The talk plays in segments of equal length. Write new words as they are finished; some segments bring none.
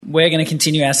We're going to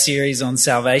continue our series on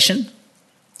salvation.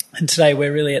 And today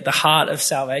we're really at the heart of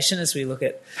salvation as we look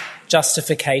at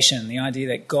justification, the idea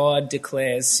that God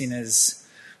declares sinners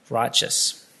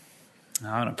righteous.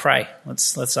 I want to pray.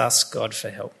 Let's ask God for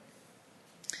help.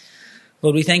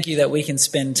 Lord, we thank you that we can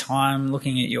spend time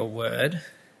looking at your word,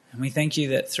 and we thank you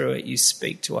that through it you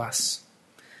speak to us.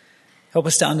 Help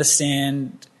us to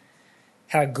understand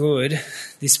how good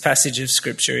this passage of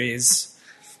Scripture is,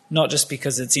 not just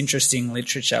because it's interesting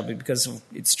literature, but because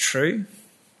it's true.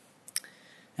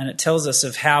 And it tells us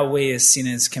of how we as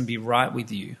sinners can be right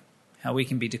with you, how we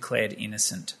can be declared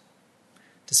innocent,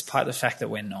 despite the fact that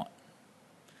we're not.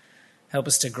 Help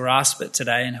us to grasp it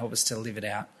today and help us to live it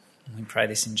out. And we pray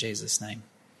this in Jesus' name.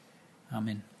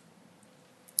 Amen.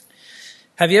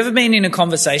 Have you ever been in a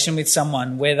conversation with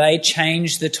someone where they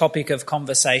change the topic of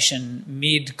conversation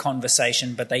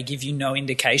mid-conversation, but they give you no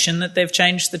indication that they've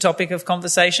changed the topic of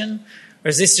conversation? Or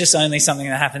is this just only something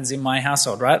that happens in my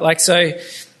household, right? So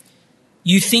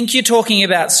you think you're talking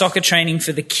about soccer training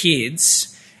for the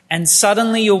kids, and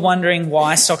suddenly you're wondering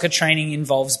why soccer training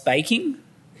involves baking?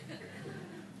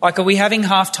 Are we having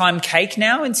halftime cake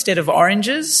now instead of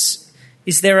oranges?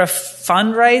 Is there a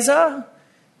fundraiser?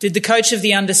 Did the coach of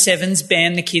the under-7s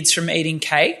ban the kids from eating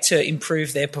cake to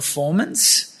improve their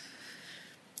performance?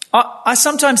 I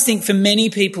sometimes think for many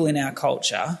people in our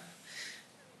culture,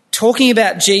 talking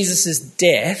about Jesus'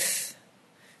 death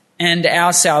and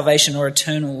our salvation or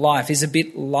eternal life is a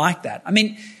bit like that.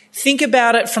 Think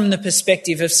about it from the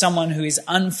perspective of someone who is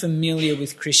unfamiliar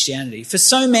with Christianity. For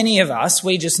so many of us,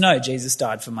 we just know Jesus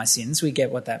died for my sins. We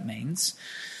get what that means.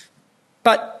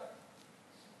 But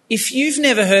if you've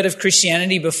never heard of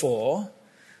Christianity before,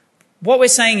 what we're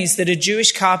saying is that a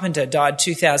Jewish carpenter died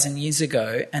 2,000 years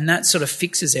ago, and that sort of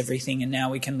fixes everything, and now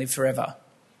we can live forever.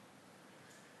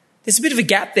 There's a bit of a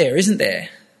gap there, isn't there?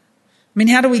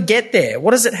 How do we get there?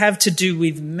 What does it have to do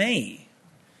with me?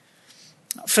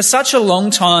 For such a long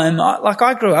time,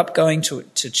 I grew up going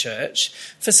to church.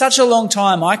 For such a long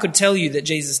time, I could tell you that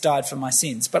Jesus died for my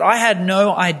sins, but I had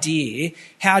no idea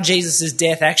how Jesus'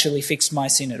 death actually fixed my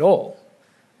sin at all.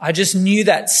 I just knew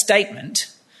that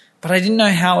statement, but I didn't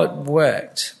know how it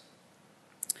worked.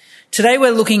 Today we're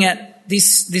looking at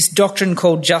this doctrine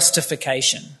called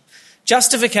justification.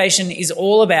 Justification is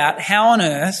all about how on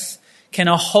earth can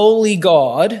a holy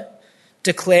God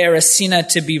declare a sinner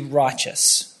to be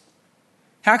righteous?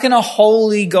 How can a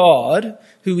holy God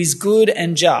who is good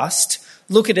and just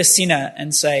look at a sinner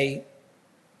and say,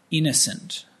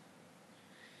 innocent?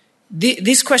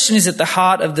 This question is at the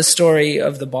heart of the story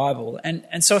of the Bible.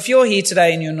 And so if you're here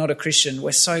today and you're not a Christian,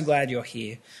 we're so glad you're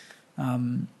here.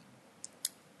 I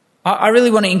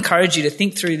really want to encourage you to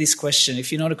think through this question.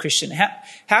 If you're not a Christian,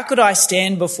 how could I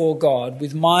stand before God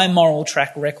with my moral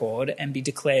track record and be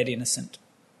declared innocent?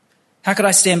 How could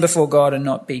I stand before God and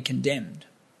not be condemned?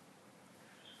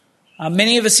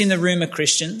 Many of us in the room are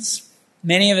Christians.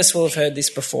 Many of us will have heard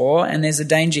this before, and there's a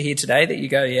danger here today that you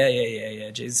go, yeah,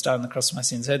 Jesus died on the cross for my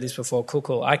sins, heard this before,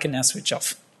 cool, I can now switch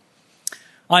off.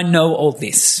 I know all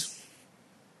this.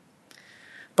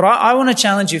 But I want to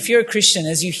challenge you, if you're a Christian,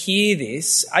 as you hear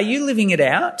this, are you living it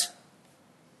out?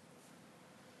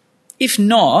 If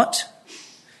not,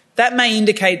 that may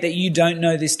indicate that you don't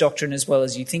know this doctrine as well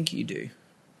as you think you do.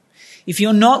 If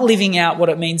you're not living out what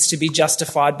it means to be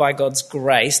justified by God's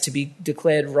grace, to be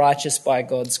declared righteous by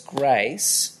God's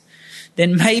grace,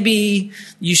 then maybe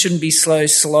you shouldn't be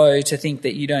slow to think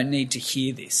that you don't need to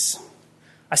hear this.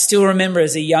 I still remember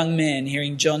as a young man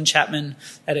hearing John Chapman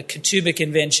at a Katuba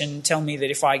convention tell me that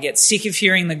if I get sick of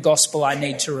hearing the gospel, I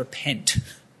need to repent.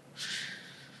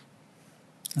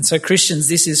 And so Christians,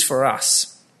 this is for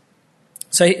us.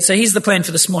 So here's the plan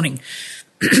for this morning.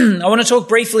 I want to talk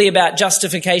briefly about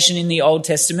justification in the Old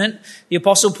Testament. The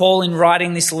Apostle Paul, in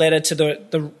writing this letter to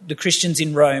the Christians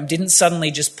in Rome, didn't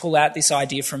suddenly just pull out this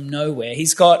idea from nowhere.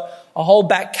 He's got a whole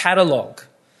back catalogue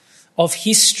of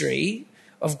history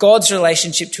of God's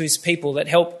relationship to his people that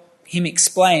help him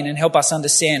explain and help us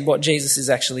understand what Jesus is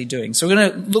actually doing. So we're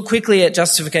going to look quickly at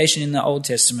justification in the Old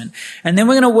Testament, and then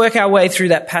we're going to work our way through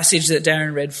that passage that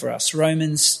Darren read for us,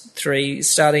 Romans 3,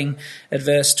 starting at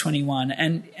verse 21.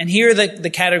 And here are the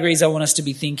categories I want us to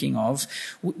be thinking of.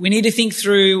 We need to think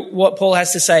through what Paul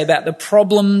has to say about the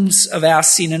problems of our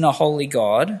sin and a holy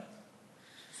God,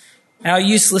 our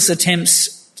useless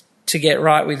attempts to get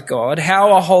right with God,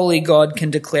 how a holy God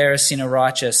can declare a sinner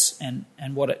righteous, and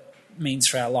what it means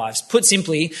for our lives. Put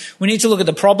simply, we need to look at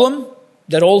the problem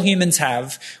that all humans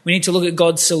have. We need to look at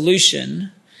God's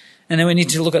solution, and then we need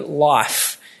to look at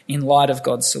life in light of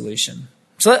God's solution.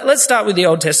 So let's start with the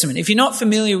Old Testament. If you're not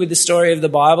familiar with the story of the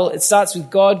Bible, it starts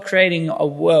with God creating a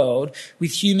world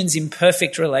with humans in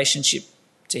perfect relationship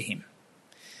to him.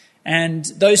 And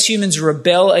those humans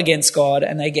rebel against God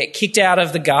and they get kicked out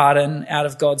of the garden, out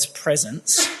of God's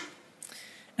presence,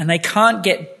 and they can't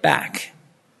get back.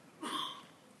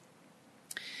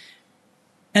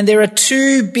 And there are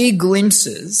two big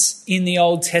glimpses in the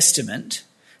Old Testament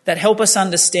that help us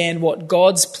understand what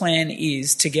God's plan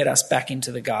is to get us back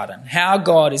into the garden, how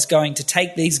God is going to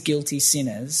take these guilty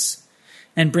sinners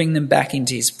and bring them back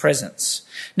into his presence.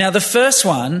 Now, the first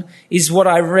one is what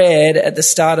I read at the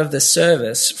start of the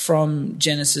service from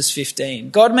Genesis 15.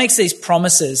 God makes these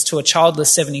promises to a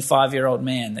childless 75-year-old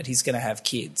man that he's going to have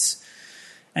kids.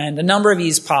 And a number of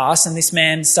years pass and this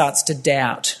man starts to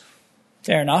doubt.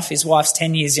 Fair enough, his wife's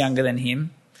 10 years younger than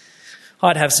him.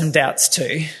 I'd have some doubts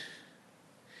too.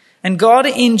 And God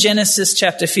in Genesis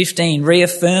chapter 15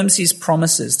 reaffirms his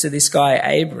promises to this guy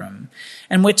Abram.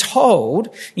 And we're told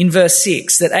in verse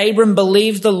 6 that Abram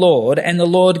believed the Lord and the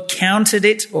Lord counted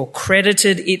it or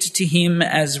credited it to him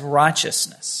as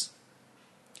righteousness.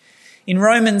 In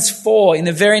Romans 4, in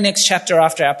the very next chapter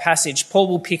after our passage, Paul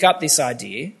will pick up this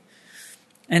idea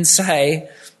and say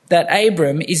that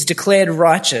Abram is declared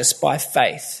righteous by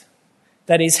faith.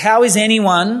 That is, how is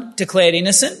anyone declared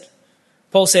innocent?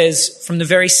 Paul says from the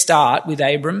very start with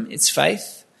Abram, it's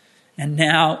faith, and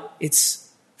now it's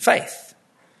faith.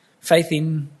 Faith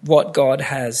in what God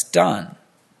has done.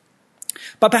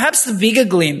 But perhaps the bigger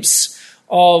glimpse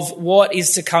of what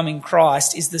is to come in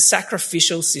Christ is the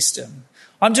sacrificial system.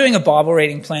 I'm doing a Bible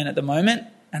reading plan at the moment,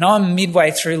 and I'm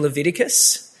midway through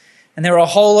Leviticus. And there are a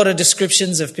whole lot of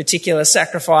descriptions of particular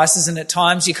sacrifices, and at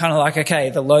times you're kind of like, okay,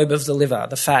 the lobe of the liver,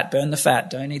 the fat, burn the fat,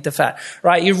 don't eat the fat,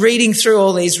 right? You're reading through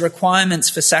all these requirements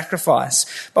for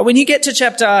sacrifice. But when you get to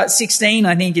chapter 16,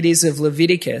 I think it is, of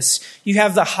Leviticus, you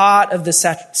have the heart of the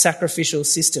sacrificial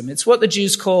system. It's what the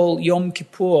Jews call Yom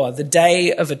Kippur, the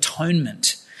Day of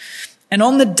Atonement. And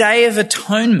on the Day of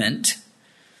Atonement,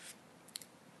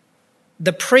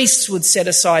 the priests would set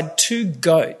aside 2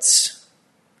 goats.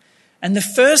 And the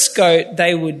first goat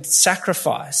they would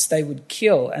sacrifice, they would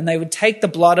kill, and they would take the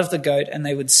blood of the goat and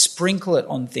they would sprinkle it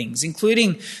on things,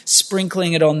 including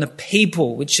sprinkling it on the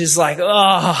people, which is like,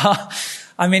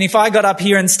 I mean, if I got up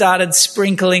here and started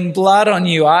sprinkling blood on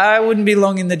you, I wouldn't be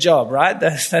long in the job, right?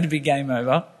 That'd be game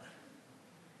over.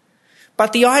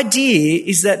 But the idea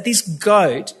is that this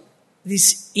goat,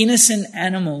 this innocent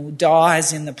animal,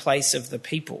 dies in the place of the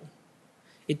people.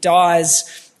 It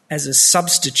dies as a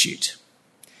substitute.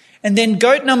 And then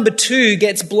goat number 2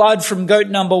 gets blood from goat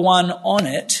number 1 on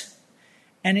it,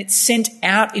 and it's sent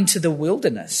out into the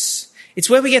wilderness.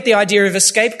 It's where we get the idea of a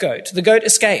scapegoat. The goat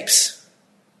escapes.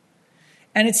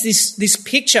 And it's this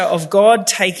picture of God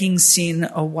taking sin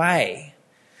away.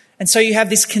 And so you have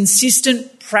this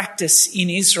consistent practice in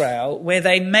Israel where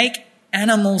they make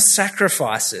animal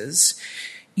sacrifices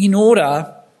in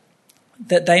order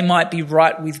that they might be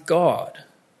right with God.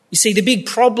 You see, the big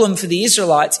problem for the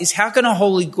Israelites is how can a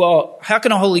holy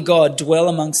God dwell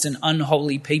amongst an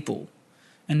unholy people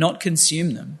and not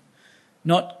consume them,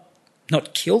 not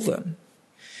kill them?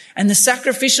 And the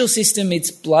sacrificial system,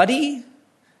 it's bloody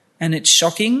and it's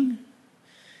shocking.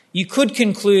 You could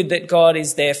conclude that God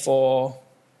is therefore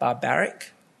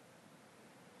barbaric,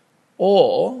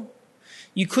 or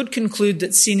you could conclude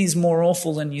that sin is more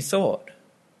awful than you thought.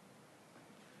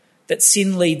 That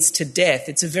sin leads to death.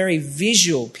 It's a very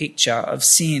visual picture of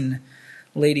sin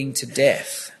leading to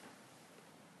death.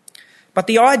 But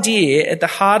the idea at the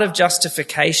heart of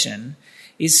justification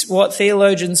is what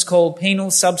theologians call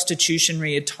penal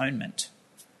substitutionary atonement.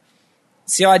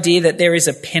 It's the idea that there is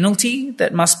a penalty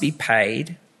that must be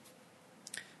paid,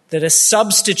 that a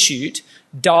substitute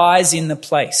dies in the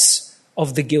place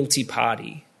of the guilty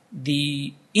party.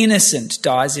 The innocent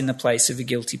dies in the place of a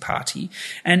guilty party,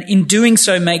 and in doing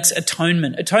so makes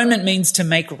atonement. Atonement means to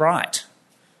make right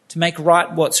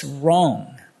what's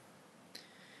wrong.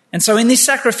 And so in this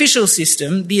sacrificial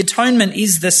system, the atonement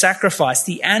is the sacrifice.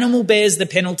 The animal bears the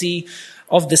penalty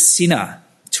of the sinner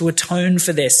to atone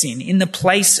for their sin in the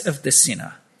place of the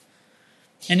sinner.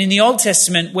 And in the Old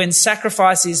Testament, when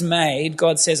sacrifice is made,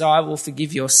 God says, I will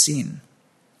forgive your sin.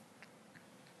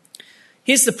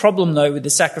 Here's the problem, though, with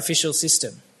the sacrificial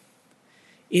system.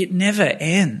 It never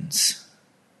ends.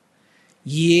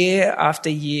 Year after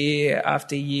year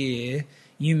after year,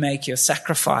 you make your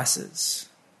sacrifices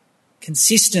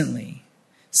consistently.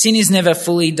 Sin is never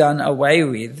fully done away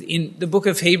with. In the book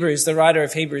of Hebrews, the writer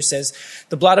of Hebrews says,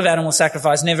 the blood of animal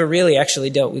sacrifice never really actually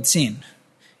dealt with sin.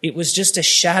 It was just a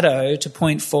shadow to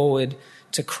point forward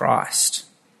to Christ.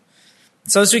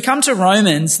 So as we come to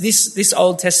Romans, this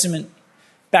Old Testament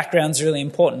background's really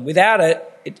important. Without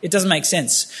it doesn't make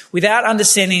sense. Without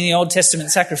understanding the Old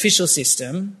Testament sacrificial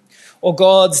system or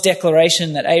God's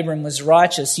declaration that Abram was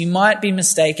righteous, you might be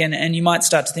mistaken and you might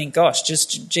start to think, gosh,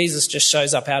 Jesus just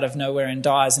shows up out of nowhere and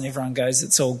dies and everyone goes,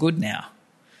 it's all good now.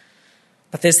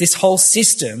 But there's this whole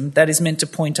system that is meant to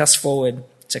point us forward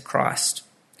to Christ.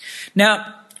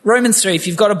 Now, Romans 3, if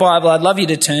you've got a Bible, I'd love you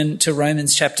to turn to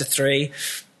Romans chapter 3.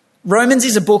 Romans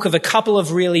is a book of a couple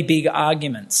of really big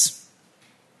arguments.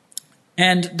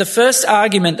 And the first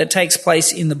argument that takes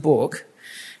place in the book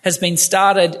has been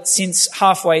started since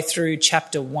halfway through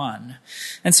chapter 1.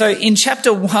 And so in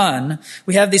chapter 1,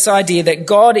 we have this idea that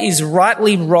God is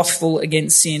rightly wrathful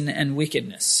against sin and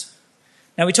wickedness.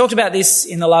 Now, we talked about this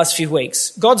in the last few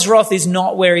weeks. God's wrath is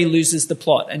not where he loses the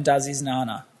plot and does his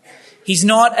nana. He's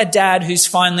not a dad who's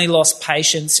finally lost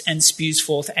patience and spews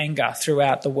forth anger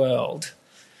throughout the world.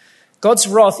 God's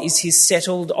wrath is his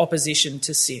settled opposition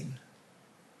to sin.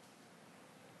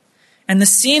 And the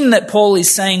sin that Paul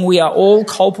is saying we are all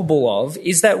culpable of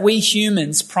is that we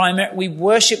humans, we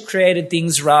worship created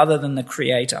things rather than the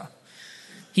Creator.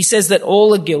 He says that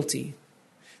all are guilty.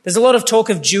 There's a lot of talk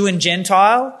of Jew and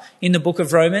Gentile in the book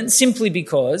of Romans simply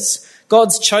because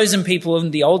God's chosen people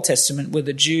in the Old Testament were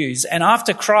the Jews. And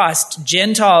after Christ,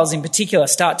 Gentiles in particular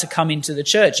start to come into the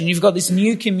church. And you've got this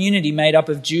new community made up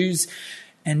of Jews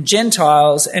and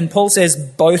Gentiles. And Paul says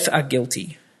both are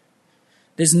guilty.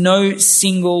 There's no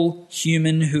single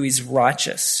human who is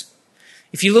righteous.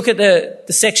 If you look at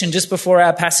the section just before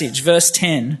our passage, verse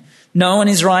 10, no one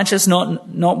is righteous, not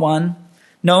one.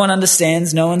 No one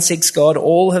understands, no one seeks God.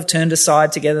 All have turned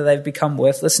aside, together they've become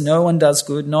worthless. No one does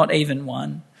good, not even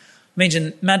one.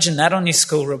 Imagine that on your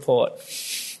school report.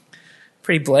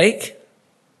 Pretty bleak.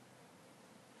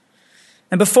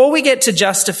 And before we get to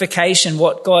justification,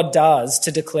 what God does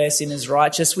to declare sin as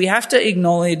righteous, we have to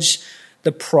acknowledge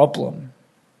the problem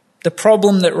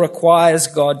that requires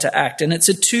God to act. And it's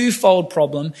a twofold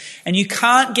problem, and you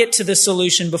can't get to the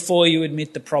solution before you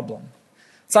admit the problem.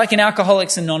 It's like in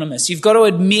Alcoholics Anonymous. You've got to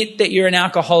admit that you're an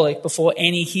alcoholic before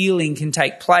any healing can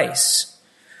take place.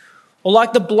 Or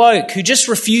like the bloke who just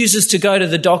refuses to go to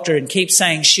the doctor and keeps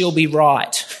saying she'll be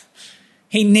right.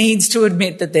 He needs to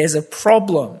admit that there's a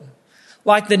problem.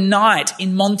 Like the knight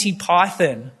in Monty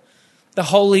Python, the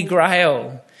Holy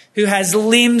Grail, who has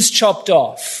limbs chopped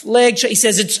off, he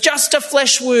says, it's just a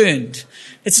flesh wound.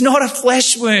 It's not a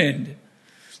flesh wound.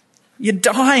 You're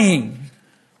dying.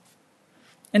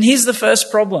 And here's the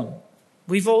first problem.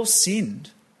 We've all sinned.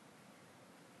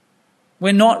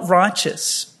 We're not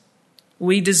righteous.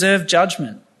 We deserve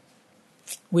judgment.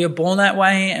 We are born that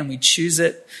way and we choose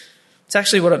it. It's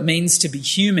actually what it means to be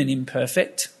human,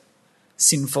 imperfect,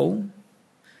 sinful.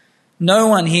 No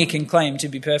one here can claim to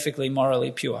be perfectly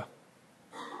morally pure.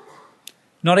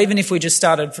 Not even if we just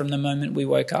started from the moment we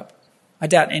woke up. I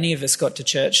doubt any of us got to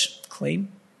church clean.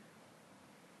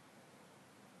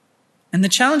 And the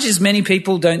challenge is many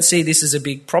people don't see this as a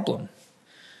big problem.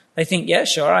 They think, yeah,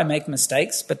 sure, I make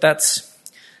mistakes, but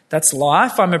that's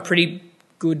life. I'm a pretty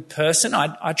good person.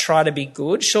 I try to be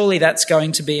good. Surely that's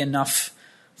going to be enough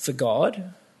for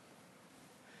God.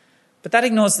 But that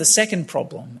ignores the second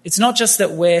problem. It's not just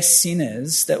that we're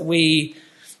sinners, that we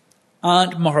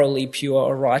aren't morally pure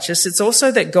or righteous. It's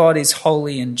also that God is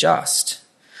holy and just.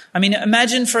 I mean,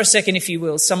 imagine for a second, if you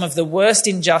will, some of the worst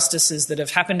injustices that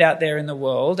have happened out there in the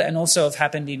world and also have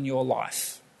happened in your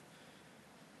life.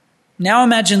 Now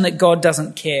imagine that God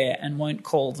doesn't care and won't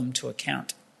call them to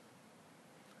account.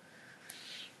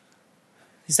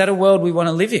 Is that a world we want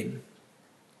to live in?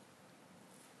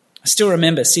 I still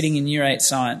remember sitting in Year 8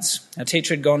 Science. Our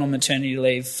teacher had gone on maternity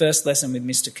leave, first lesson with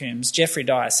Mr. Coombs. Jeffrey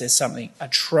Dyer says something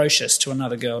atrocious to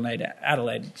another girl named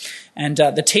Adelaide. And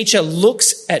the teacher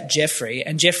looks at Jeffrey,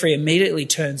 and Jeffrey immediately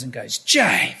turns and goes,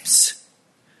 James.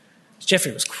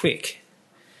 Jeffrey was quick.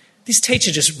 This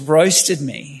teacher just roasted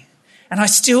me, and I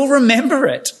still remember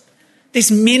it.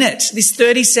 This minute, this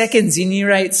 30 seconds in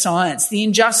Year 8 Science, the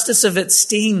injustice of it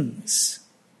stings.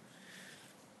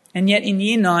 And yet in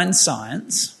Year 9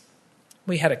 Science,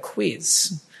 we had a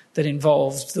quiz that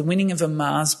involved the winning of a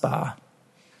Mars bar,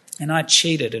 and I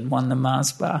cheated and won the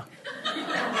Mars bar.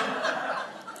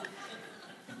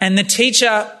 And the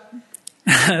teacher,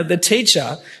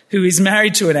 who is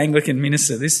married to an Anglican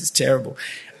minister, this is terrible.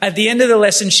 At the end of the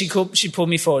lesson, she pulled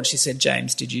me forward. She said,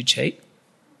 James, did you cheat?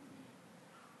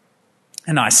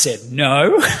 And I said,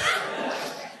 no.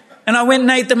 And I went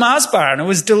and ate the Mars bar, and it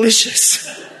was delicious.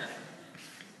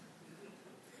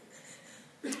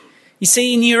 You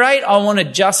see, in Year 8, I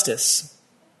wanted justice.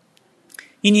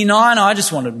 In Year 9, I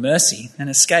just wanted mercy and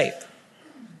escape.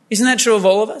 Isn't that true of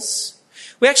all of us?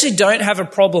 We actually don't have a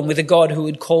problem with a God who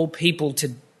would call people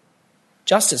to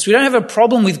justice. We don't have a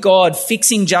problem with God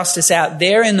fixing justice out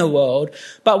there in the world,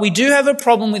 but we do have a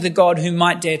problem with a God who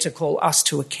might dare to call us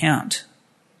to account.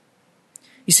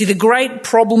 You see, the great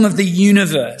problem of the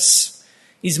universe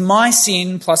is my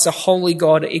sin plus a holy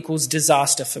God equals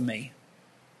disaster for me.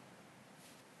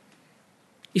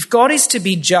 If God is to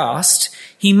be just,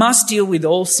 he must deal with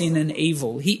all sin and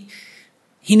evil.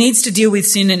 He needs to deal with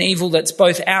sin and evil that's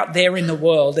both out there in the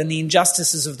world and the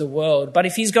injustices of the world. But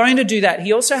if he's going to do that,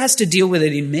 he also has to deal with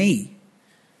it in me.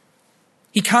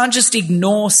 He can't just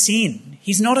ignore sin.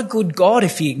 He's not a good God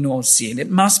if he ignores sin. It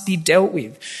must be dealt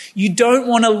with. You don't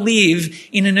want to live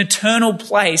in an eternal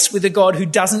place with a God who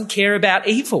doesn't care about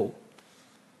evil.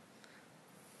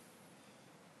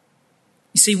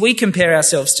 You see, we compare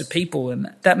ourselves to people,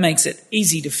 and that makes it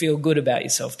easy to feel good about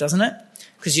yourself, doesn't it?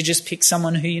 Because you just pick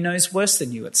someone who you know is worse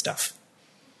than you at stuff.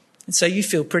 And so you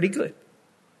feel pretty good.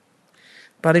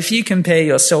 But if you compare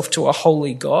yourself to a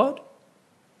holy God,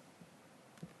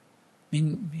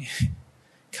 you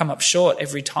come up short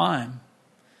every time.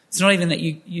 It's not even that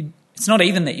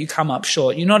you come up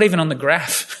short. You're not even on the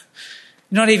graph.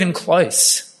 You're not even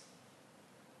close.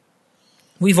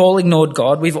 We've all ignored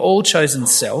God. We've all chosen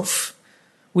self.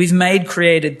 We've made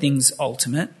created things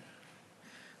ultimate,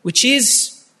 which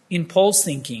is, in Paul's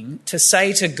thinking, to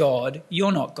say to God,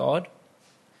 you're not God.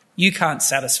 You can't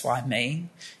satisfy me.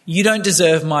 You don't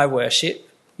deserve my worship.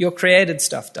 Your created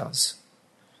stuff does.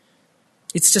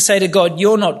 It's to say to God,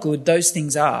 you're not good. Those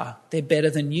things are. They're better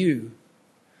than you.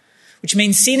 Which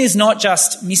means sin is not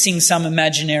just missing some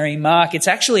imaginary mark. It's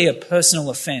actually a personal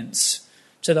offence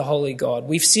to the holy God.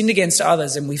 We've sinned against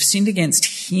others and we've sinned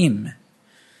against him,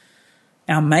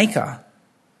 our maker,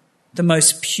 the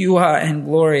most pure and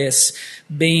glorious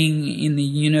being in the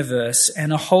universe.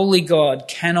 And a holy God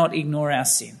cannot ignore our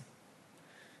sin.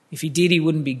 If he did, he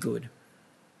wouldn't be good.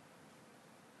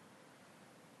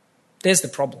 There's the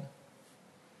problem.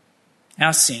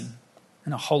 Our sin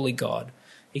and a holy God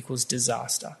equals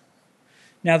disaster.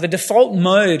 Now, the default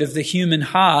mode of the human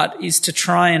heart is to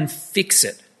try and fix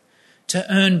it, to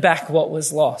earn back what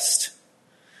was lost.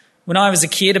 When I was a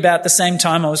kid, about the same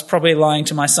time I was probably lying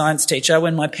to my science teacher,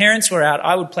 when my parents were out,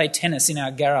 I would play tennis in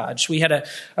our garage. We had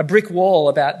a brick wall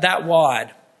about that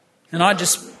wide, and I'd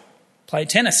just play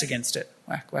tennis against it.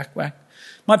 Whack, whack, whack.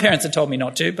 My parents had told me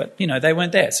not to, but, they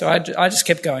weren't there, so I just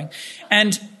kept going.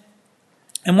 And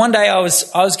one day I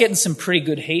was getting some pretty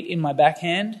good heat in my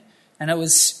backhand, and it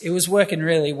was working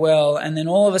really well, and then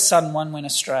all of a sudden one went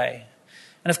astray.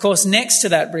 And of course, next to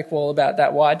that brick wall about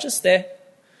that wide, just there,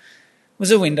 was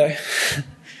a window,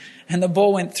 and the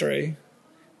ball went through,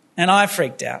 and I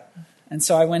freaked out. And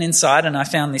so I went inside and I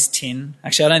found this tin.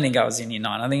 Actually, I don't think I was in year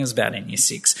 9. I think it was about in year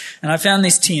 6. And I found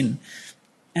this tin,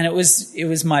 and it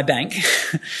was my bank.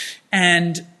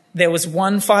 And there was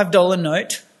one $5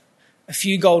 note, a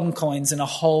few golden coins, and a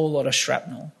whole lot of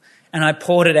shrapnel. And I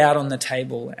poured it out on the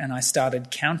table and I started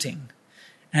counting.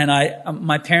 And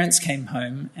my parents came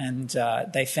home and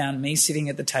they found me sitting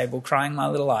at the table crying my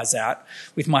little eyes out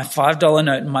with my $5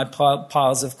 note and my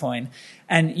piles of coin.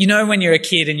 And when you're a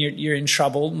kid and you're in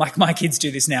trouble, like my kids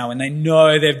do this now, and they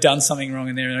know they've done something wrong,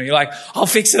 and you're like, I'll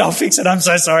fix it, I'm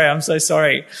so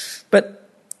sorry. But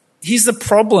here's the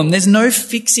problem. There's no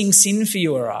fixing sin for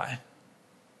you or I.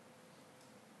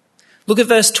 Look at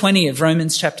verse 20 of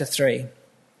Romans chapter 3.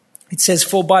 It says,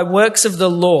 for by works of the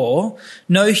law,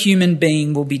 no human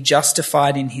being will be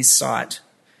justified in his sight,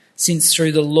 since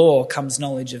through the law comes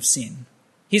knowledge of sin.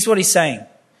 Here's what he's saying.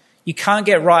 You can't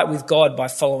get right with God by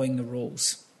following the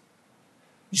rules.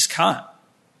 You just can't.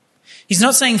 He's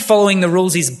not saying following the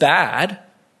rules is bad,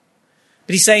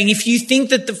 but he's saying if you think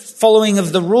that the following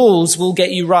of the rules will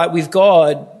get you right with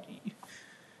God,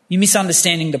 you're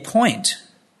misunderstanding the point.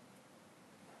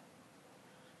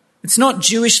 It's not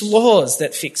Jewish laws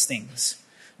that fix things,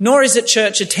 nor is it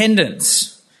church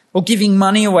attendance or giving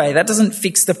money away. That doesn't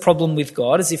fix the problem with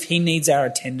God, as if he needs our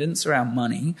attendance or our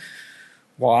money.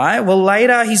 Why? Well,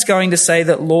 later he's going to say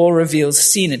that law reveals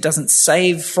sin. It doesn't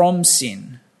save from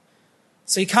sin.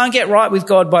 So you can't get right with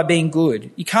God by being good.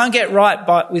 You can't get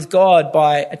right with God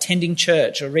by attending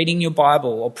church or reading your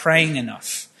Bible or praying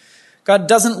enough. God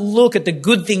doesn't look at the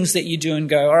good things that you do and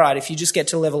go, all right, if you just get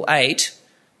to level 8,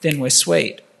 then we're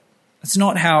sweet. That's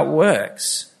not how it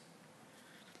works.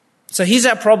 So here's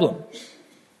our problem.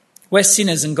 We're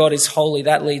sinners and God is holy.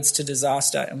 That leads to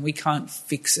disaster, and we can't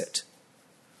fix it.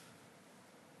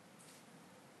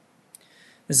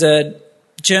 There's a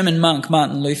German monk,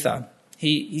 Martin Luther.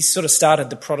 He sort of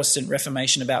started the Protestant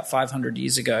Reformation about 500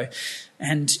 years ago.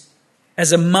 And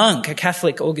As a monk, a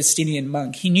Catholic Augustinian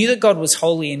monk, he knew that God was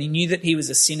holy and he knew that he was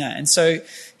a sinner, and so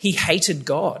he hated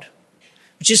God,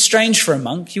 which is strange for a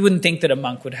monk. You wouldn't think that a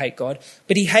monk would hate God,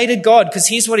 but he hated God because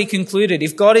here's what he concluded: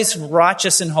 if God is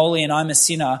righteous and holy and I'm a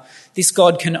sinner, this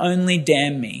God can only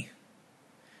damn me.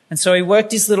 And so he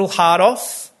worked his little heart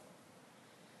off.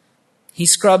 He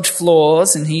scrubbed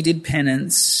floors and he did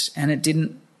penance, and it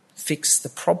didn't fix the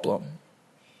problem.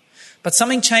 But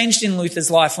something changed in Luther's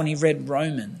life when he read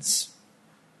Romans.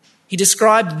 He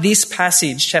described this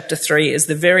passage, chapter 3, as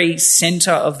the very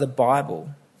centre of the Bible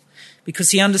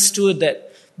because he understood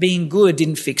that being good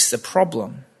didn't fix the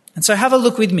problem. And so have a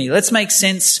look with me. Let's make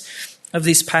sense of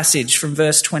this passage from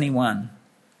verse 21.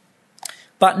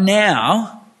 But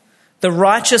now the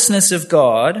righteousness of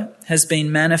God has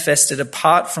been manifested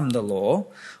apart from the law,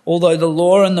 although the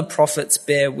law and the prophets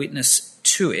bear witness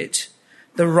to it,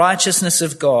 the righteousness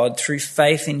of God through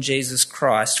faith in Jesus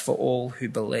Christ for all who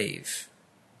believe.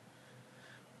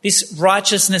 This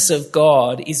righteousness of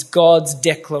God is God's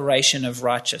declaration of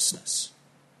righteousness.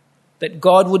 That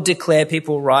God would declare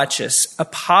people righteous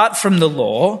apart from the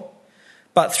law,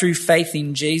 but through faith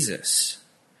in Jesus.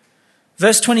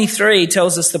 Verse 23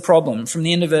 tells us the problem from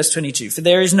the end of verse 22. For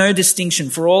there is no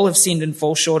distinction, for all have sinned and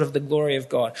fall short of the glory of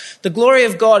God. The glory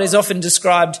of God is often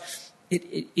described,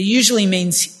 it usually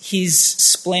means his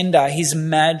splendor, his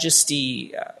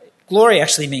majesty. Glory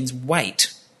actually means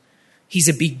weight. He's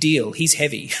a big deal. He's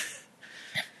heavy.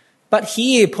 But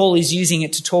here Paul is using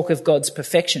it to talk of God's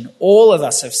perfection. All of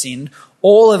us have sinned.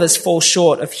 All of us fall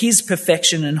short of his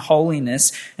perfection and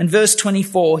holiness. And verse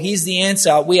 24, here's the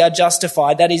answer. We are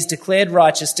justified, that is declared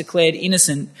righteous, declared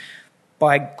innocent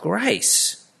by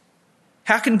grace.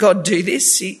 How can God do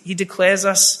this? He declares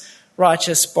us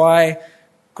righteous by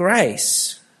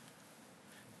grace.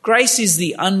 Grace is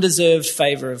the undeserved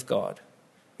favour of God.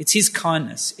 It's his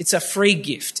kindness. It's a free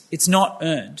gift. It's not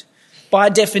earned. By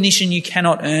definition, you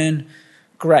cannot earn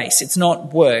grace. It's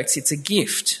not works. It's a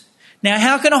gift. Now,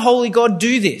 how can a holy God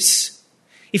do this?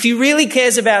 If he really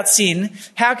cares about sin,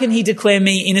 how can he declare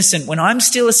me innocent when I'm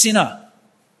still a sinner?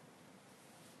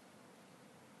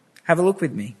 Have a look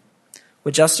with me.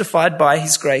 We're justified by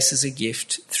his grace as a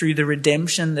gift through the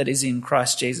redemption that is in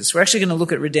Christ Jesus. We're actually going to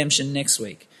look at redemption next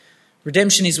week.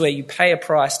 Redemption is where you pay a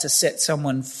price to set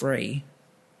someone free.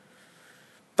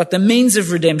 But the means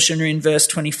of redemption are in verse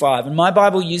 25. And my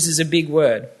Bible uses a big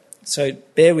word, so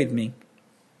bear with me.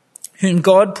 Whom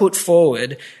God put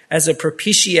forward as a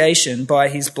propitiation by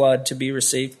his blood to be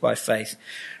received by faith.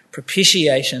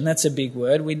 Propitiation, that's a big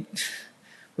word.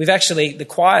 We've actually, the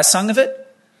choir sung of it.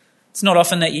 It's not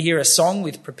often that you hear a song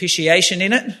with propitiation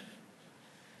in it.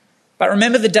 But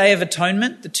remember the Day of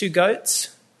Atonement, the 2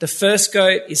 goats? The first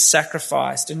goat is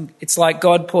sacrificed, and it's like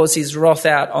God pours his wrath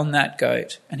out on that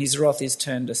goat, and his wrath is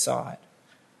turned aside.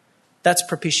 That's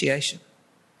propitiation.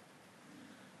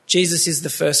 Jesus is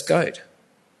the first goat.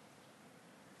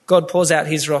 God pours out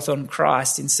his wrath on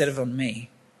Christ instead of on me.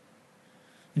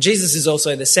 Jesus is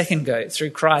also the second goat.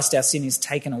 Through Christ, our sin is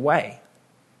taken away.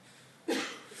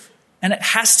 And it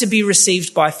has to be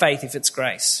received by faith if it's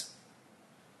grace.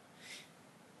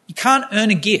 You can't earn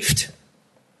a gift.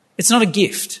 It's not a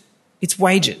gift. It's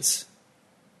wages.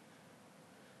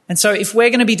 And so if we're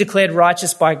going to be declared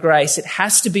righteous by grace, it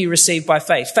has to be received by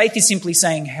faith. Faith is simply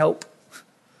saying, help.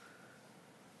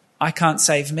 I can't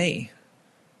save me.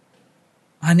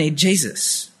 I need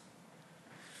Jesus.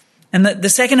 And the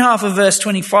second half of verse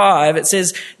 25, it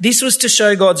says, this was to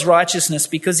show God's righteousness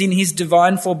because in his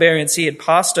divine forbearance he had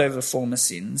passed over former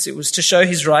sins. It was to show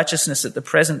his righteousness at the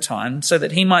present time so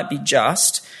that he might be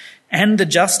just and the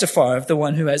justifier of the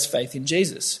one who has faith in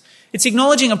Jesus. It's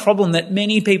acknowledging a problem that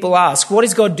many people ask. What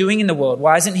is God doing in the world?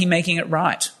 Why isn't he making it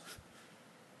right?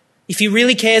 If he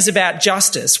really cares about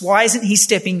justice, why isn't he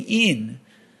stepping in?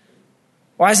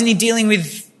 Why isn't he dealing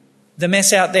with the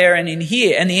mess out there and in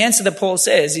here? And the answer that Paul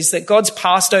says is that God's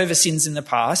passed over sins in the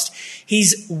past.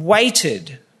 He's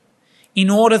waited in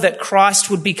order that Christ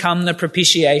would become the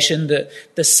propitiation,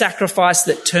 the sacrifice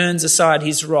that turns aside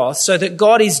his wrath, so that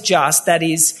God is just, that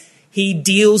is, he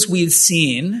deals with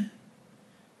sin,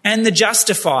 and the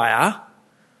justifier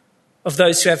of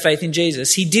those who have faith in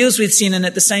Jesus. He deals with sin, and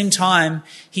at the same time,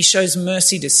 he shows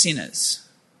mercy to sinners.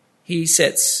 He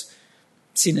sets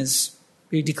sinners,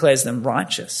 he declares them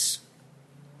righteous.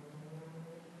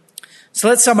 So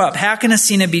let's sum up. How can a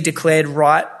sinner be declared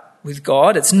right with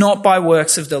God? It's not by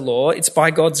works of the law. It's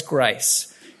by God's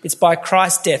grace. It's by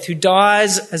Christ's death, who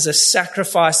dies as a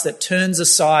sacrifice that turns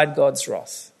aside God's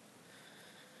wrath.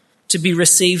 To be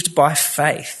received by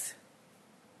faith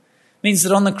means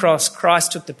that on the cross,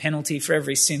 Christ took the penalty for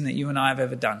every sin that you and I have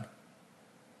ever done.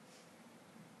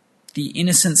 The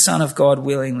innocent Son of God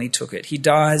willingly took it. He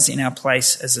dies in our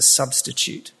place as a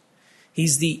substitute.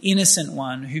 He's the innocent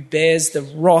one who bears the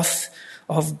wrath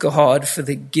of God for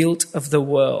the guilt of the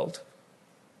world,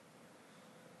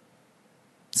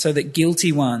 so that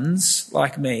guilty ones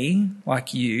like me,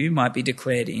 like you, might be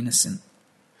declared innocent.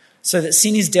 So that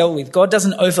sin is dealt with. God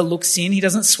doesn't overlook sin. He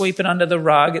doesn't sweep it under the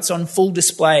rug. It's on full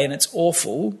display and it's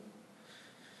awful.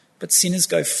 But sinners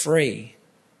go free.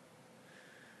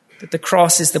 But the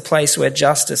cross is the place where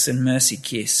justice and mercy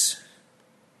kiss.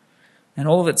 And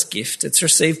all of its gift, it's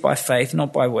received by faith,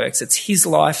 not by works. It's his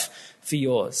life for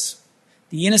yours.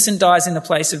 The innocent dies in the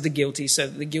place of the guilty so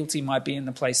that the guilty might be in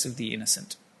the place of the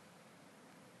innocent.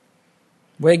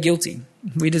 We're guilty.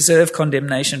 We deserve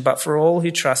condemnation, but for all who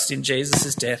trust in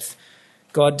Jesus' death,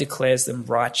 God declares them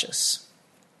righteous.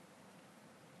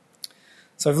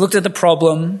 So I've looked at the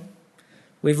problem.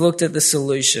 We've looked at the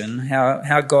solution,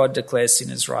 how God declares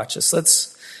sinners righteous.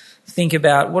 Let's think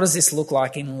about, what does this look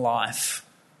like in life?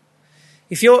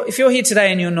 If you're here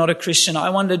today and you're not a Christian, I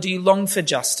wonder, do you long for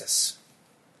justice?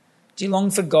 Do you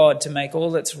long for God to make all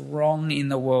that's wrong in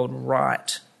the world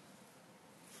right?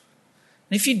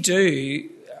 And if you do,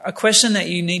 a question that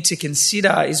you need to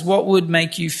consider is, what would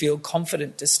make you feel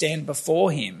confident to stand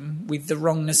before him with the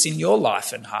wrongness in your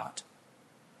life and heart?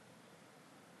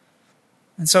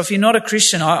 And so if you're not a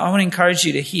Christian, I want to encourage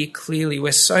you to hear clearly.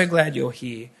 We're so glad you're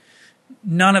here.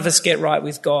 None of us get right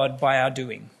with God by our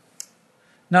doing.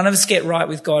 None of us get right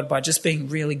with God by just being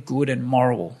really good and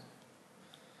moral.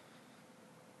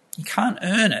 You can't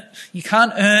earn it. You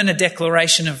can't earn a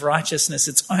declaration of righteousness.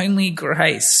 It's only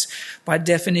grace. By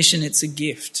definition, it's a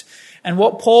gift. And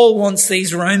what Paul wants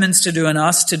these Romans to do and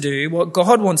us to do, what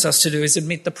God wants us to do, is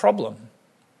admit the problem.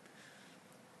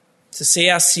 To see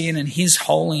our sin and his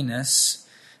holiness,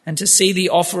 and to see the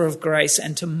offer of grace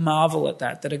and to marvel at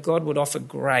that a God would offer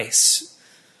grace.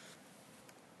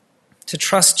 To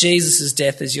trust Jesus'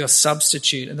 death as your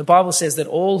substitute. And the Bible says that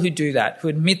all who do that, who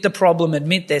admit the problem,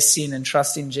 admit their sin and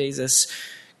trust in Jesus,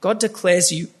 God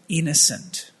declares you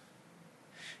innocent.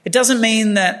 It doesn't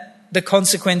mean that the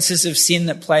consequences of sin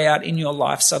that play out in your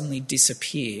life suddenly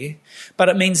disappear, but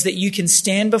it means that you can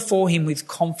stand before him with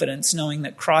confidence, knowing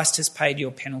that Christ has paid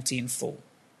your penalty in full,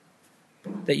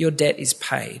 that your debt is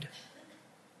paid.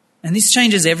 And this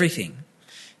changes everything.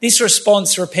 This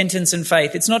response, repentance and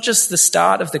faith, it's not just the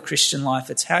start of the Christian life,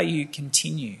 it's how you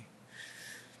continue.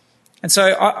 And so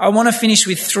I want to finish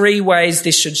with 3 ways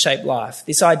this should shape life.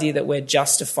 This idea that we're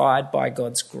justified by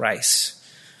God's grace.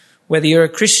 Whether you're a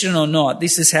Christian or not,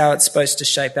 this is how it's supposed to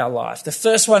shape our life. The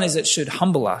first one is it should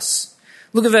humble us.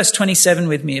 Look at verse 27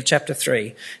 with me of chapter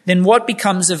 3. Then what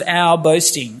becomes of our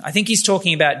boasting? I think he's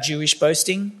talking about Jewish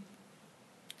boasting.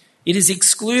 It is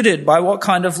excluded by what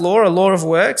kind of law? A law of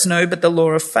works? No, but the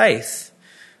law of faith.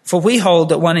 For we hold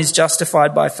that one is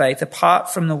justified by faith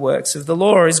apart from the works of the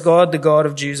law. Is God the God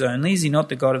of Jews only? Is he not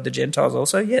the God of the Gentiles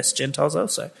also? Yes, Gentiles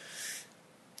also.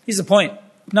 Here's the point.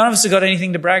 None of us have got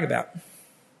anything to brag about.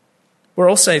 We're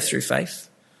all saved through faith.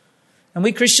 And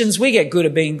we Christians, we get good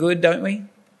at being good, don't we?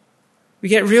 We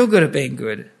get real good at being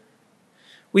good.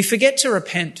 We forget to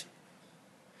repent.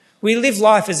 We live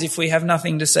life as if we have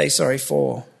nothing to say sorry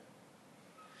for.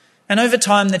 And over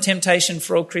time, the temptation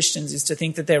for all Christians is to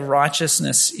think that their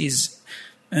righteousness is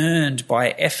earned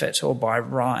by effort or by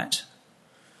right.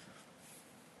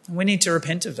 And we need to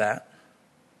repent of that.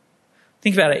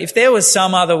 Think about it. If there was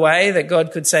some other way that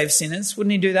God could save sinners,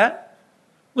 wouldn't he do that?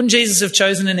 Wouldn't Jesus have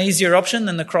chosen an easier option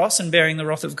than the cross and bearing the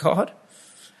wrath of God?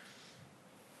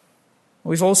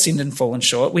 We've all sinned and fallen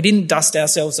short. We didn't dust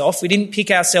ourselves off. We didn't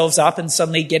pick ourselves up and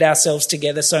suddenly get ourselves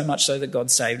together so much so that God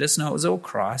saved us. No, it was all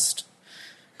Christ.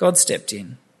 God stepped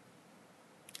in.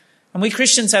 And we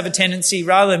Christians have a tendency,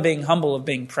 rather than being humble, of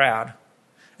being proud,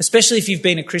 especially if you've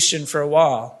been a Christian for a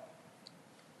while.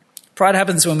 Pride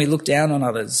happens when we look down on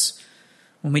others,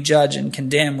 when we judge and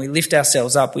condemn. We lift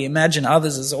ourselves up. We imagine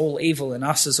others as all evil and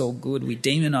us as all good. We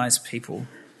demonize people.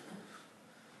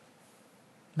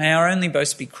 May our only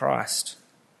boast be Christ.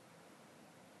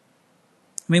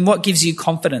 I mean, what gives you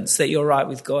confidence that you're right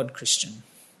with God, Christian?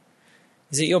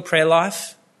 Is it your prayer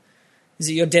life? Is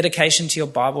it your dedication to your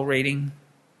Bible reading?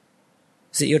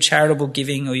 Is it your charitable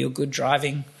giving or your good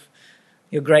driving,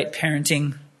 your great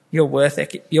parenting, your work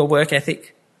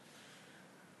ethic?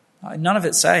 None of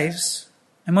it saves.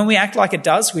 And when we act like it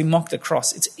does, we mock the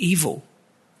cross. It's evil.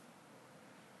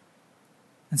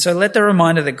 And so let the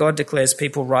reminder that God declares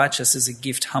people righteous as a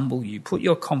gift humble you. Put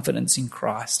your confidence in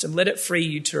Christ and let it free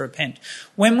you to repent.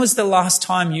 When was the last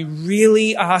time you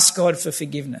really asked God for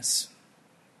forgiveness?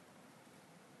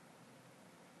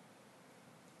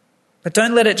 But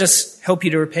don't let it just help you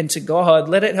to repent to God.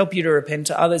 Let it help you to repent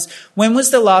to others. When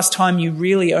was the last time you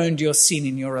really owned your sin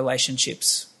in your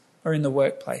relationships or in the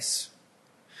workplace?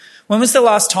 When was the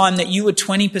last time that you were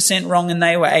 20% wrong and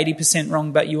they were 80%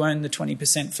 wrong, but you owned the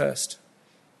 20% first?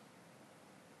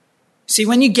 See,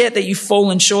 when you get that you've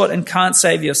fallen short and can't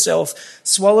save yourself,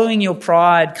 swallowing your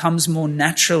pride comes more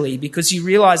naturally because you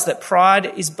realize that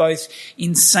pride is both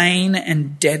insane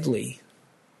and deadly.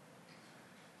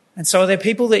 And so are there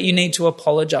people that you need to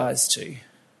apologize to?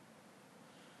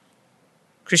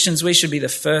 Christians, we should be the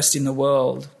first in the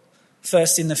world,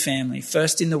 first in the family,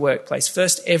 first in the workplace,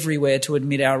 first everywhere to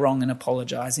admit our wrong and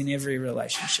apologize in every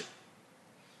relationship.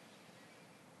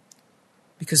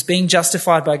 Because being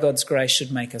justified by God's grace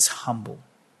should make us humble.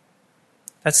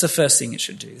 That's the first thing it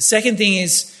should do. The second thing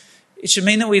is it should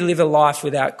mean that we live a life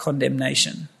without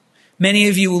condemnation. Many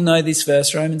of you will know this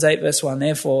verse, Romans 8 verse 1,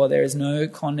 therefore there is no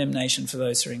condemnation for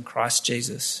those who are in Christ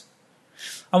Jesus.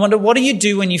 I wonder, what do you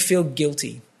do when you feel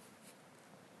guilty?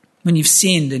 When you've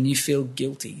sinned and you feel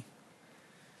guilty?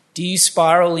 Do you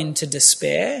spiral into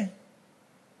despair?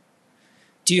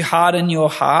 Do you harden your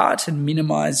heart and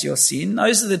minimize your sin?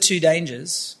 Those are the two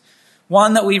dangers.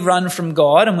 One, that we run from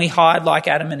God and we hide like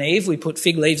Adam and Eve. We put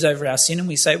fig leaves over our sin and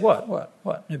we say, what?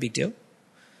 No big deal.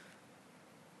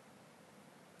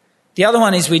 The other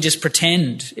one is we just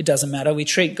pretend it doesn't matter. We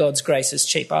treat God's grace as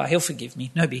cheap. He'll forgive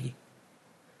me. No biggie.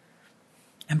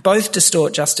 And both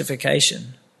distort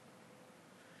justification.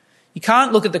 You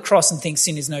can't look at the cross and think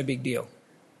sin is no big deal.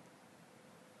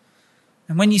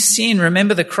 And when you sin,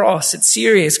 remember the cross. It's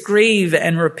serious. Grieve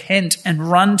and repent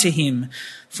and run to him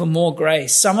for more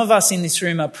grace. Some of us in this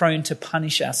room are prone to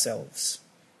punish ourselves.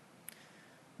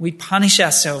 We punish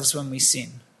ourselves when we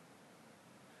sin.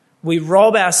 We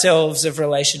rob ourselves of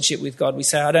relationship with God. We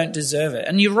say, I don't deserve it.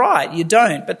 And you're right, you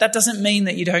don't. But that doesn't mean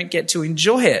that you don't get to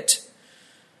enjoy it.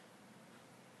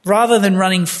 Rather than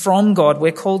running from God,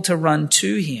 we're called to run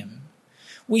to him.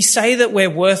 We say that we're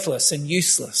worthless and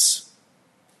useless.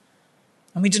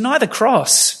 And we deny the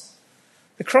cross.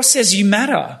 The cross says you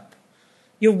matter.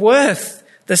 You're worth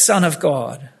the Son of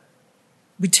God.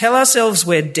 We tell ourselves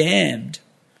we're damned,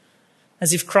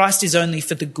 as if Christ is only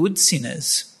for the good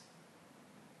sinners.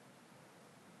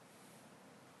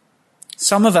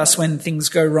 Some of us, when things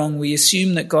go wrong, we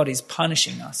assume that God is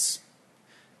punishing us.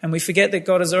 And we forget that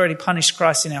God has already punished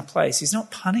Christ in our place. He's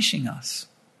not punishing us.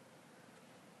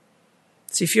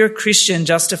 So if you're a Christian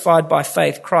justified by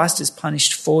faith, Christ is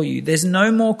punished for you. There's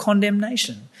no more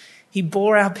condemnation. He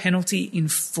bore our penalty in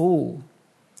full.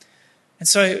 And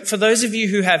so for those of you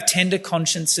who have tender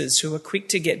consciences, who are quick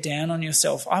to get down on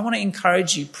yourself, I want to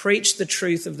encourage you, preach the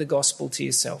truth of the gospel to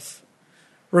yourself.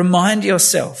 Remind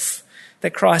yourself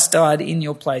that Christ died in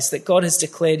your place, that God has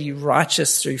declared you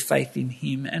righteous through faith in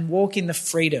him, and walk in the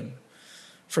freedom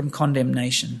from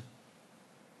condemnation.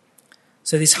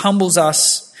 So this humbles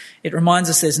us. It reminds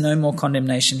us there's no more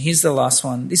condemnation. Here's the last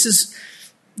one.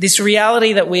 This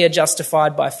reality that we are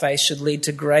justified by faith should lead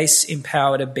to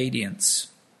grace-empowered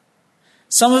obedience.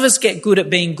 Some of us get good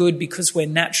at being good because we're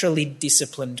naturally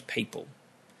disciplined people.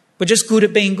 We're just good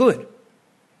at being good.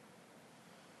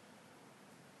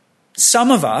 Some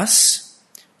of us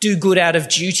do good out of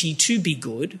duty to be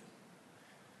good.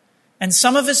 And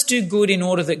some of us do good in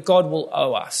order that God will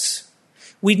owe us.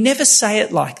 We'd never say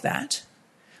it like that.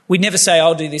 We'd never say,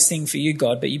 I'll do this thing for you,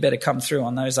 God, but you better come through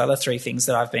on those other 3 things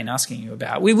that I've been asking you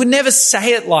about. We would never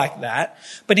say it like that.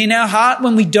 But in our heart,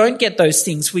 when we don't get those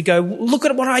things, we go, look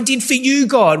at what I did for you,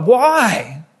 God.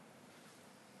 Why?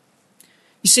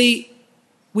 You see,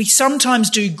 we sometimes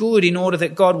do good in order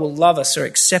that God will love us or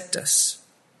accept us.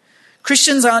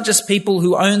 Christians aren't just people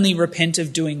who only repent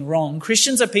of doing wrong.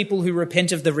 Christians are people who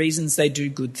repent of the reasons they do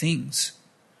good things.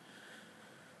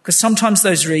 Because sometimes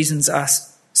those reasons are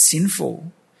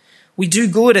sinful. We do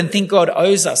good and think God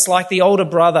owes us, like the older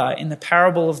brother in the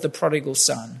parable of the prodigal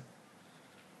son.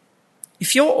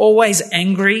 If you're always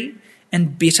angry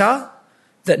and bitter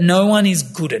that no one is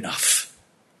good enough,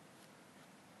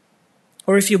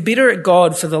 or if you're bitter at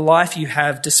God for the life you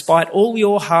have despite all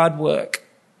your hard work,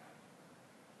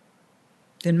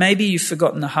 then maybe you've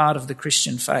forgotten the heart of the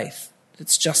Christian faith.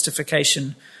 It's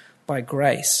justification by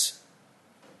grace.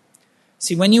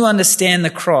 See, when you understand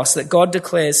the cross, that God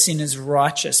declares sinners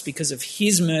righteous because of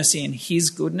his mercy and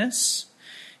his goodness,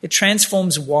 it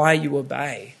transforms why you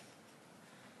obey.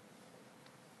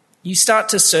 You start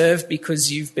to serve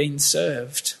because you've been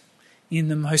served in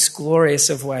the most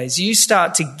glorious of ways. You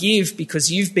start to give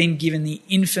because you've been given the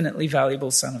infinitely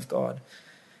valuable Son of God.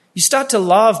 You start to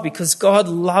love because God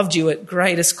loved you at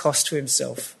greatest cost to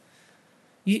himself.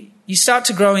 You start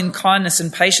to grow in kindness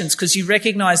and patience because you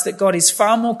recognize that God is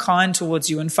far more kind towards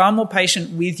you and far more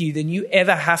patient with you than you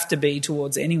ever have to be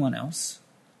towards anyone else.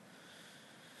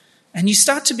 And you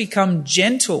start to become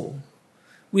gentle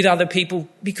with other people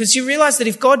because you realize that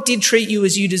if God did treat you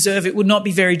as you deserve, it would not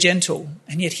be very gentle.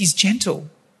 And yet he's gentle.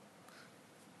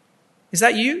 Is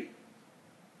that you,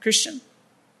 Christian?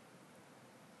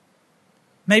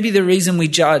 Maybe the reason we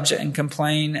judge and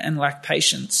complain and lack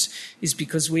patience is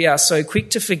because we are so quick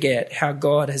to forget how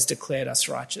God has declared us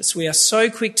righteous. We are so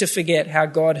quick to forget how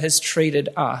God has treated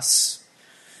us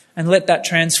and let that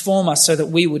transform us so that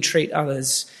we would treat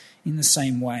others in the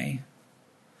same way.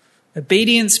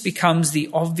 Obedience becomes the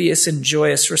obvious and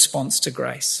joyous response to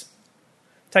grace.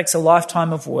 It takes a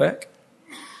lifetime of work,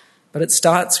 but it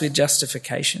starts with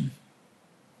justification.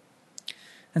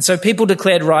 And so people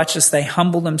declared righteous, they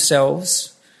humble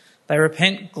themselves, they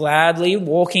repent gladly,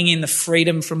 walking in the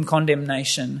freedom from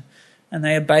condemnation, and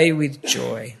they obey with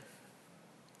joy.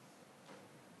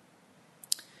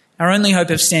 Our only hope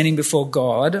of standing before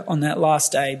God on that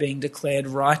last day being declared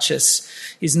righteous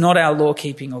is not our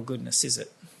law-keeping or goodness, is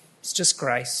it? It's just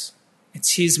grace.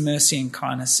 It's his mercy and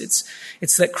kindness.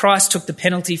 It's that Christ took the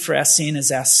penalty for our sin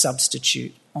as our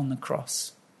substitute on the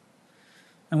cross.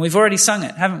 And we've already sung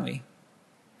it, haven't we?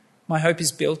 My hope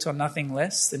is built on nothing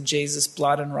less than Jesus'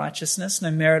 blood and righteousness. No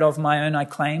merit of my own I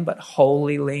claim, but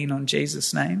wholly lean on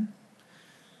Jesus' name.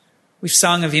 We've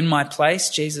sung of in my place,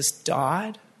 Jesus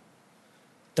died.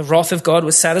 The wrath of God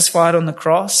was satisfied on the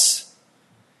cross.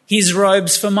 His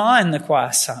robes for mine, the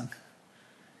choir sung.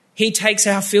 He takes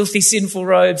our filthy, sinful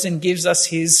robes and gives us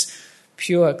his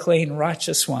pure, clean,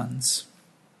 righteous ones.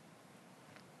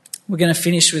 We're going to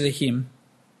finish with a hymn.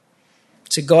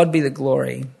 To God be the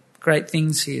glory, great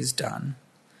things he has done.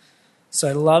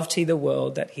 So loved he the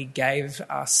world that he gave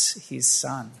us his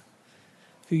Son,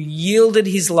 who yielded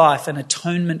his life an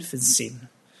atonement for sin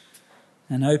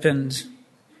and opened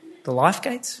the life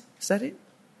gates, is that it?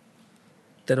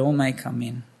 That all may come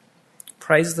in.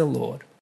 Praise the Lord.